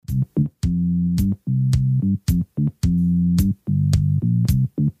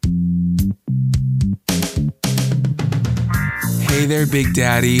there, Big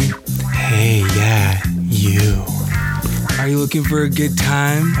Daddy. Hey, yeah, you. Are you looking for a good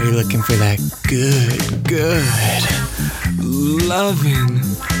time? Are you looking for that good, loving,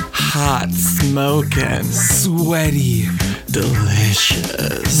 hot, smoking, sweaty,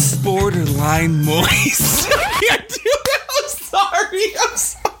 delicious, borderline moist? I can't do it. I'm sorry.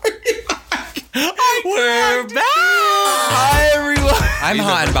 We're back! Hi, everyone. I'm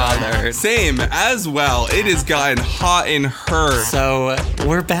hot and bothered. Same as well. It has gotten hot in her. So,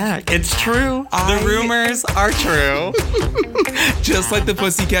 we're back. It's true. The rumors are true. Just like the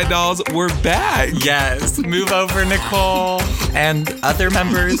Pussycat Dolls, we're back. Yes. Move over, Nicole. And other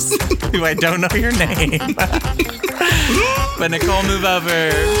members who I don't know your name. But Nicole, move over,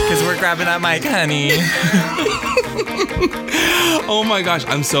 because we're grabbing that mic, honey. Oh my gosh,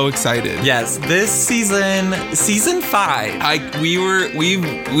 I'm so excited. Yes, this season 5. We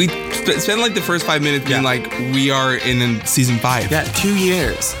spent like the first 5 minutes being like, we are in season 5. Yeah, 2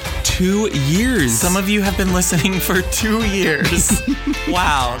 years. 2 years. Some of you have been listening for 2 years.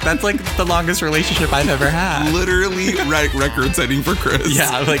 Wow, that's like the longest relationship I've ever had. Literally record setting for Chris.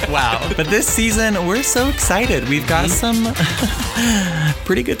 Yeah, like wow. But this season, we're so excited. We've got some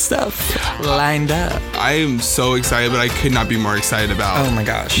pretty good stuff lined up. I am so excited, but I could not be more excited about oh my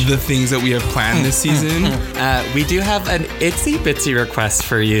gosh, the things that we have planned this season. We do have an itsy bitsy request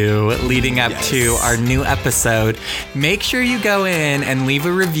for you leading up to our new episode. Make sure you go in and leave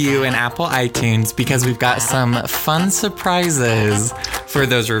a review in Apple iTunes because we've got some fun surprises for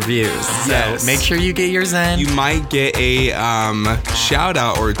those reviews. Yes. So make sure you get yours in. You might get a shout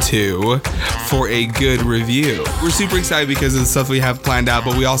out or two for a good review. We're super excited because of the stuff we have planned out,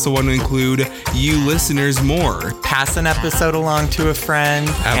 but we also want to include you listeners more. Pass an episode along to a friend.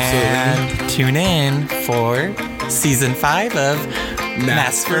 Absolutely. And tune in for season 5 of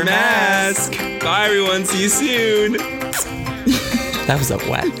Mask for Mask. Bye, everyone. See you soon. That was a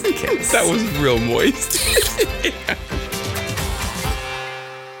wet kiss. That was real moist.